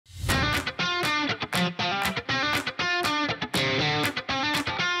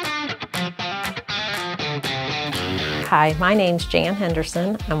Hi, my name's Jan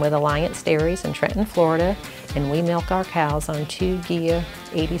Henderson. I'm with Alliance Dairies in Trenton, Florida, and we milk our cows on 2 GEA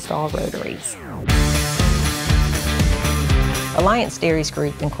 80-stall rotaries. Alliance Dairies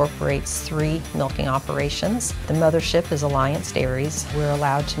Group incorporates 3 milking operations. The mothership is Alliance Dairies. We're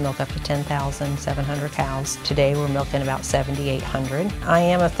allowed to milk up to 10,700 cows. Today we're milking about 7,800. I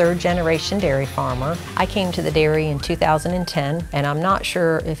am a 3rd-generation dairy farmer. I came to the dairy in 2010, and I'm not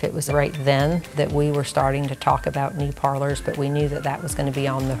sure if it was right then that we were starting to talk about new parlors, but we knew that that was going to be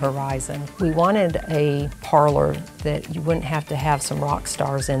on the horizon. We wanted a parlor that you wouldn't have to have some rock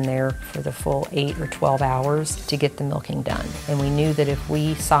stars in there for the full 8 or 12 hours to get the milking done. And we knew that if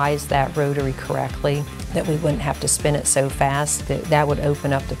we sized that rotary correctly, that we wouldn't have to spin it so fast, that would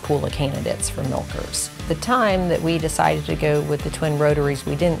open up the pool of candidates for milkers. The time that we decided to go with the twin rotaries,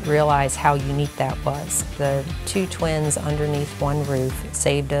 we didn't realize how unique that was. The 2 twins underneath one roof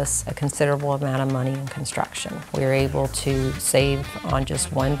saved us a considerable amount of money in construction. We were able to save on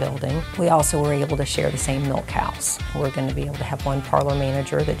just one building. We also were able to share the same milk house. We're going to be able to have one parlor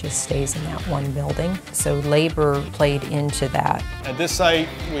manager that just stays in that one building. So labor played into that. At this site,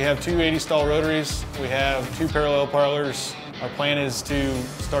 we have 2 80-stall rotaries. We have 2 parallel parlors. Our plan is to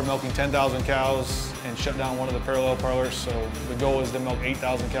start milking 10,000 cows and shut down one of the parallel parlors. So the goal is to milk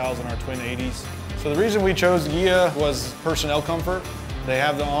 8,000 cows in our twin 80s. So the reason we chose GEA was personnel comfort. They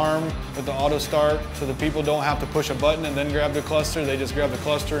have the arm with the auto start, so the people don't have to push a button and then grab the cluster. They just grab the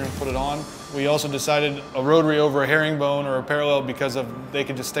cluster and put it on. We also decided a rotary over a herringbone or a parallel because they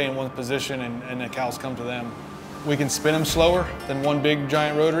could just stay in one position and the cows come to them. We can spin them slower than one big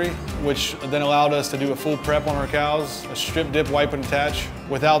giant rotary, which then allowed us to do a full prep on our cows, a strip, dip, wipe, and attach.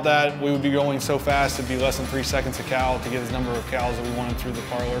 Without that, we would be going so fast it'd be less than 3 seconds a cow to get the number of cows that we wanted through the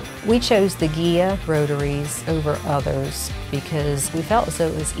parlor. We chose the GEA rotaries over others because we felt as though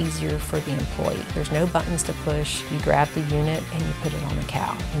it was easier for the employee. There's no buttons to push. You grab the unit and you put it on the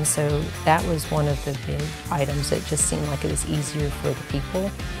cow. And so that was one of the big items that just seemed like it was easier for the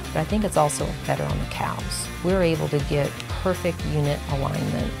people, but I think it's also better on the cows. We're able to get perfect unit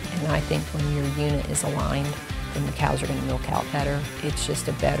alignment, and I think when your unit is aligned, then the cows are going to milk out better. It's just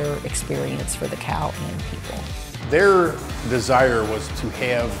a better experience for the cow and people. Their desire was to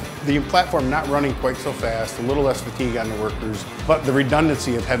have the platform not running quite so fast, a little less fatigue on the workers, but the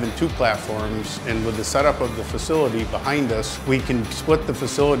redundancy of having 2 platforms, and with the setup of the facility behind us, we can split the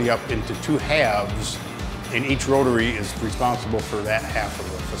facility up into 2 halves, and each rotary is responsible for that half of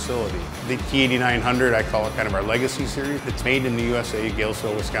the facility. The T8900, I call it kind of our legacy series. It's made in the USA,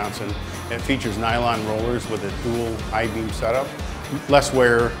 Galesville, Wisconsin. It features nylon rollers with a dual I-beam setup. Less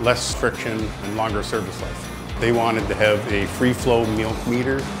wear, less friction, and longer service life. They wanted to have a free-flow milk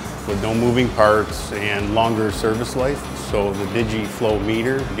meter with no moving parts and longer service life, so the DigiFlow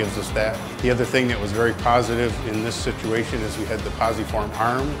meter gives us that. The other thing that was very positive in this situation is we had the PosiForm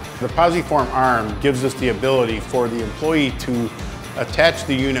arm. The PosiForm arm gives us the ability for the employee to attach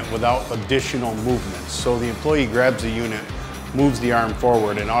the unit without additional movements. So the employee grabs the unit, moves the arm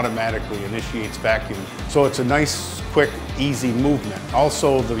forward, and automatically initiates vacuum. So it's a nice, quick, easy movement.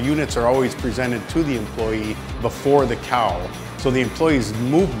 Also, the units are always presented to the employee before the cow. So the employee's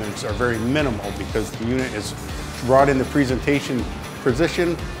movements are very minimal because the unit is brought in the presentation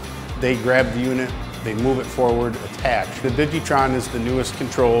position, they grab the unit, they move it forward, attach. The Digitron is the newest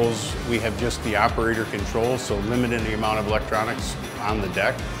controls. We have just the operator controls, so limited the amount of electronics on the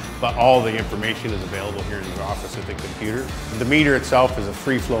deck, but all the information is available here in the office at the computer. The meter itself is a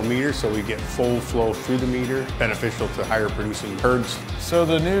free flow meter, so we get full flow through the meter, beneficial to higher producing herds. So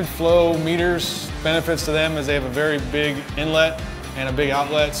the new flow meters, benefits to them is they have a very big inlet and a big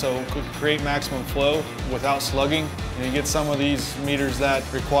outlet, so could create maximum flow without slugging. You get some of these meters that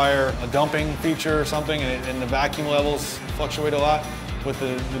require a dumping feature or something, and the vacuum levels fluctuate a lot. With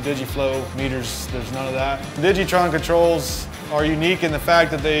the DigiFlow meters, there's none of that. The Digitron controls are unique in the fact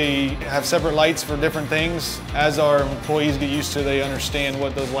that they have separate lights for different things. As our employees get used to, they understand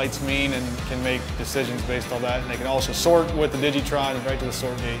what those lights mean and can make decisions based on that. And they can also sort with the Digitron right to the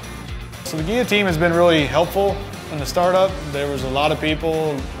sort gate. So the GEA team has been really helpful in the startup. There was a lot of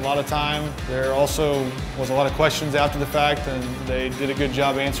people, a lot of time. There also was a lot of questions after the fact, and they did a good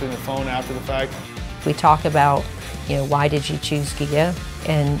job answering the phone after the fact. We talk about, why did you choose GEA?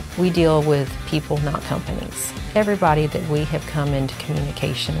 And we deal with people, not companies. Everybody that we have come into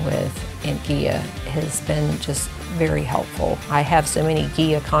communication with in GEA has been just very helpful. I have so many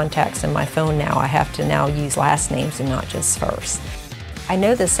GEA contacts in my phone now, I have to now use last names and not just first. I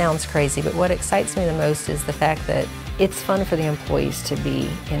know this sounds crazy, but what excites me the most is the fact that it's fun for the employees to be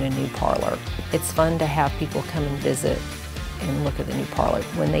in a new parlor. It's fun to have people come and visit and look at the new parlor.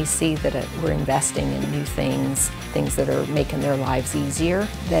 When they see that we're investing in new things that are making their lives easier,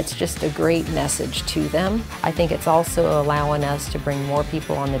 that's just a great message to them. I think it's also allowing us to bring more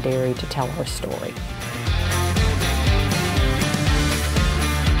people on the dairy to tell our story.